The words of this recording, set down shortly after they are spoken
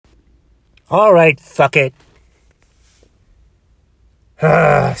Alright, fuck it.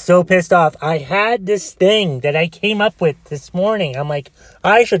 So pissed off. I had this thing that I came up with this morning. I'm like,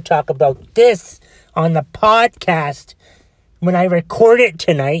 I should talk about this on the podcast when I record it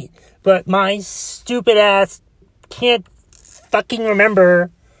tonight. But my stupid ass can't fucking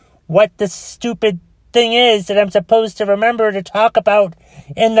remember what the stupid thing is that I'm supposed to remember to talk about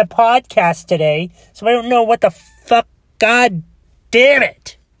in the podcast today. So I don't know what the fuck. God damn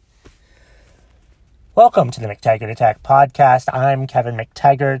it. Welcome to the McTaggart Attack Podcast. I'm Kevin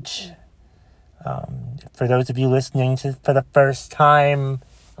McTaggart. For those of you listening for the first time,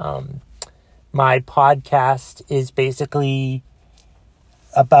 my podcast is basically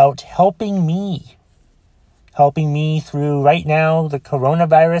about helping me through right now the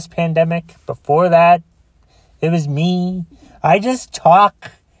coronavirus pandemic. Before that, it was me. I just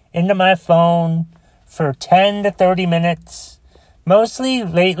talk into my phone for 10 to 30 minutes. Mostly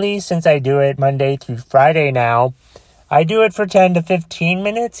lately, since I do it Monday through Friday now, I do it for 10 to 15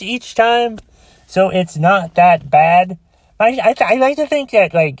 minutes each time, so it's not that bad. I like to think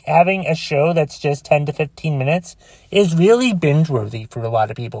that, having a show that's just 10 to 15 minutes is really binge-worthy for a lot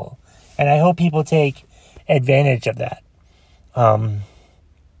of people, and I hope people take advantage of that.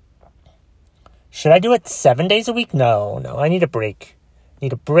 Should I do it 7 days a week? No, I need a break.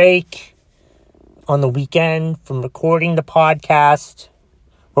 On the weekend from recording the podcast.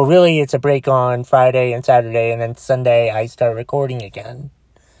 Well, really, it's a break on Friday and Saturday, and then Sunday I start recording again.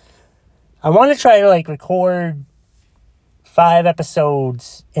 I want to try to, record 5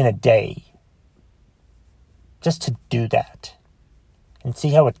 episodes in a day. Just to do that. And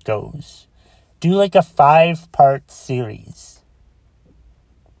see how it goes. Do, a 5-part series.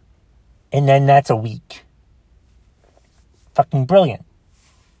 And then that's a week. Fucking brilliant.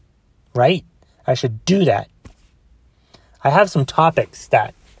 Right? I should do that. I have some topics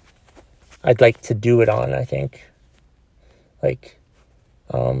that I'd like to do it on, I think.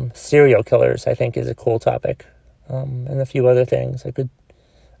 Serial killers, I think, is a cool topic. And a few other things. I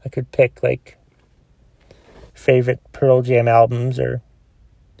could pick, favorite Pearl Jam albums or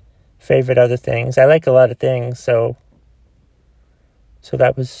favorite other things. I like a lot of things, so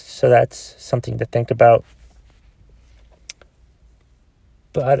that's something to think about.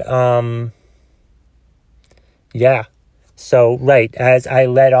 But, yeah. So, right, as I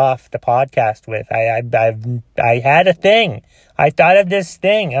led off the podcast with, I had a thing. I thought of this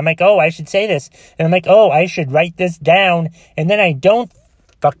thing. I'm like, oh, I should say this. And I'm like, oh, I should write this down. And then I don't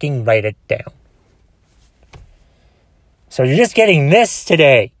fucking write it down. So you're just getting this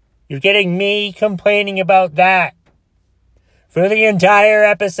today. You're getting me complaining about that for the entire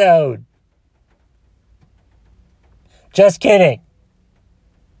episode. Just kidding.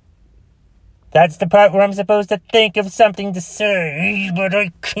 That's the part where I'm supposed to think of something to say, but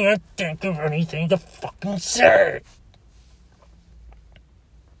I can't think of anything to fucking say.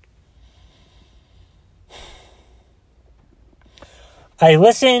 I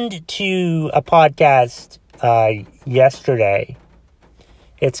listened to a podcast yesterday.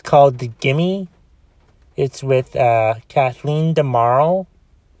 It's called The Gimme. It's with Kathleen DeMarle.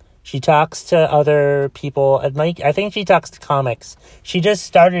 She talks to other people, and I think she talks to comics. She just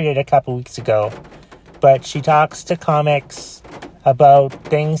started it a couple weeks ago, but she talks to comics about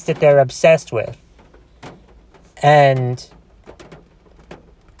things that they're obsessed with. And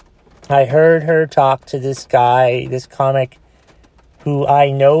I heard her talk to this guy, this comic, who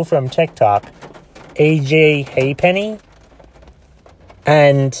I know from TikTok, AJ Haypenny,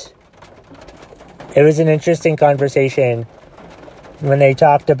 and it was an interesting conversation when they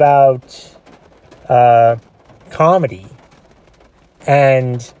talked about comedy.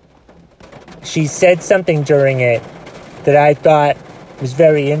 And she said something during it that I thought was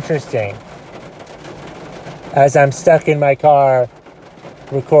very interesting. As I'm stuck in my car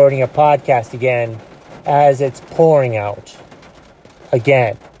recording a podcast again, as it's pouring out.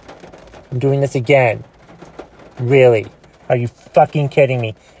 Again. I'm doing this again. Really? Are you fucking kidding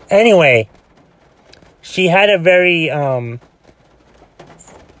me? Anyway, she had a very,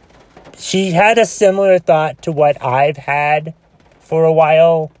 she had a similar thought to what I've had for a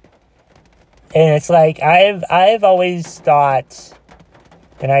while. And it's I've always thought,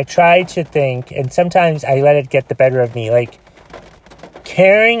 and I try to think, and sometimes I let it get the better of me,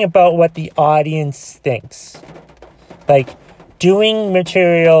 caring about what the audience thinks. Doing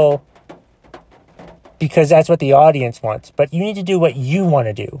material because that's what the audience wants. But you need to do what you want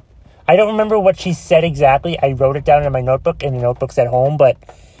to do. I don't remember what she said exactly. I wrote it down in my notebook, and the notebook's at home, but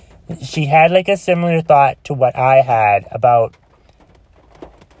she had a similar thought to what I had about,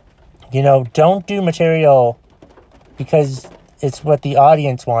 don't do material because It's what the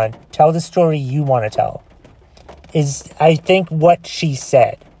audience want. Tell the story you want to tell. Is, I think, what she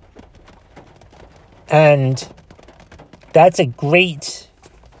said. And that's a great,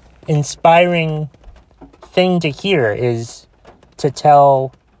 inspiring thing to hear, is to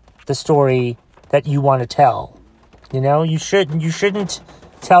tell the story that you want to tell. You know, you shouldn't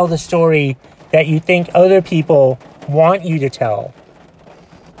tell the story that you think other people want you to tell.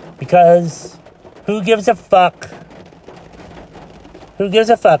 Because who gives a fuck? Who gives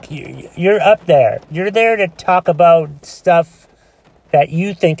a fuck? You're up there. You're there to talk about stuff that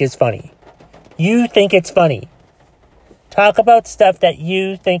you think is funny. You think it's funny. Talk about stuff that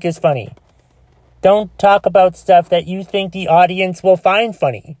you think is funny. Don't talk about stuff that you think the audience will find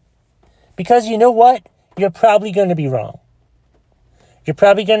funny. Because you know what? You're probably going to be wrong. You're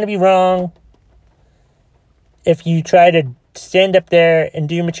probably going to be wrong if you try to stand up there and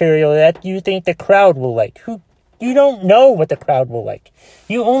do material that you think the crowd will like. You don't know what the crowd will like.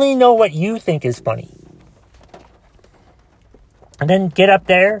 You only know what you think is funny. And then get up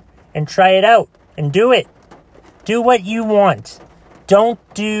there and try it out and do it. Do what you want. Don't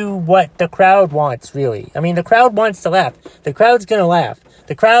do what the crowd wants, really. I mean, the crowd wants to laugh. The crowd's going to laugh.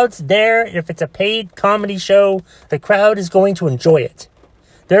 The crowd's there. If it's a paid comedy show, the crowd is going to enjoy it.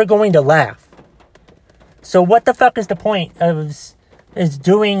 They're going to laugh. So what the fuck is the point of is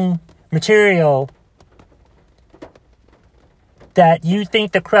doing material that you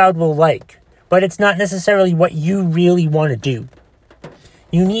think the crowd will like, but it's not necessarily what you really want to do?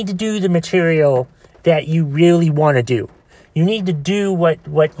 You need to do the material that you really want to do. You need to do what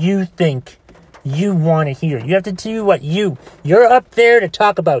you think you want to hear. You have to do what you're up there to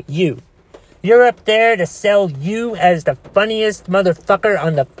talk about you. You're up there to sell you as the funniest motherfucker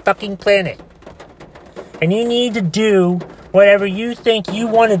on the fucking planet. And you need to do whatever you think you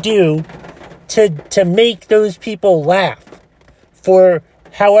want to do to make those people laugh for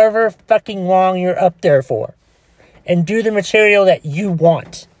however fucking long you're up there for. And do the material that you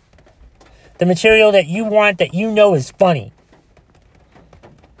want. The material that you want that you know is funny.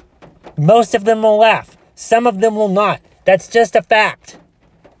 Most of them will laugh. Some of them will not. That's just a fact.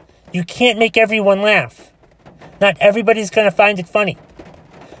 You can't make everyone laugh. Not everybody's going to find it funny.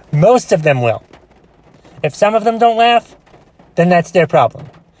 Most of them will. If some of them don't laugh, then that's their problem.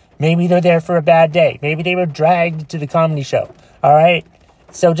 Maybe they're there for a bad day. Maybe they were dragged to the comedy show. All right?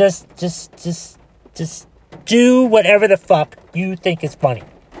 So just do whatever the fuck you think is funny.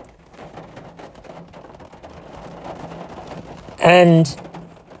 And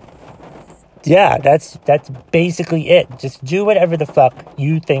yeah, that's basically it. Just do whatever the fuck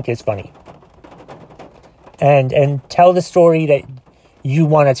you think is funny. And tell the story that you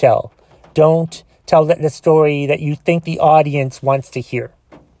want to tell. Don't tell the story that you think the audience wants to hear.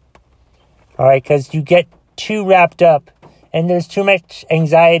 All right, because you get too wrapped up and there's too much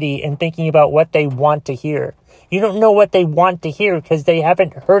anxiety in thinking about what they want to hear. You don't know what they want to hear because they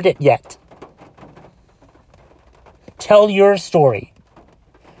haven't heard it yet. Tell your story.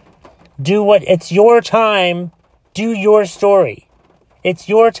 It's your time. Do your story. It's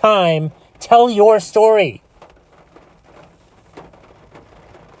your time. Tell your story.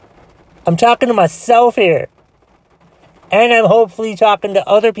 I'm talking to myself here. And I'm hopefully talking to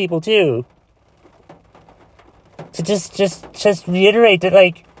other people too. To just reiterate that,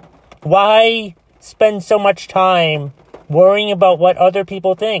 like, why spend so much time worrying about what other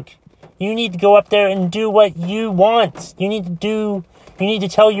people think? You need to go up there and do what you want. You need to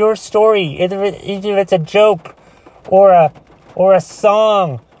tell your story. Either it's a joke or a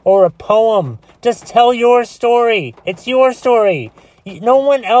song or a poem. Just tell your story. It's your story. No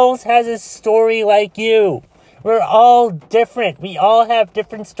one else has a story like you. We're all different. We all have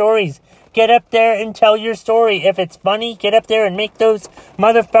different stories. Get up there and tell your story. If it's funny, get up there and make those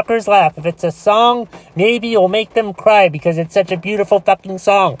motherfuckers laugh. If it's a song, maybe you'll make them cry because it's such a beautiful fucking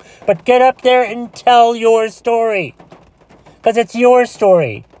song. But get up there and tell your story. Because it's your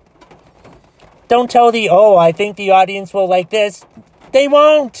story. Don't tell I think the audience will like this. They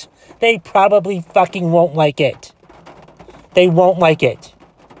won't. They probably fucking won't like it. They won't like it.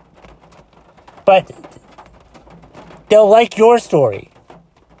 But they'll like your story.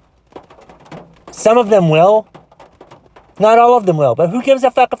 Some of them will. Not all of them will. But who gives a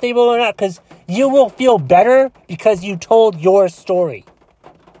fuck if they will or not? Because you will feel better because you told your story.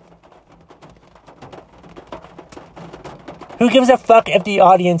 Who gives a fuck if the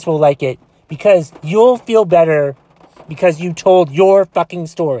audience will like it? Because you'll feel better because you told your fucking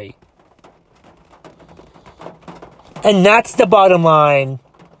story. And that's the bottom line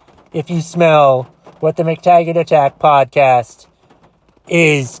if you smell what the McTaggart Attack podcast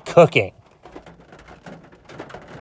is cooking.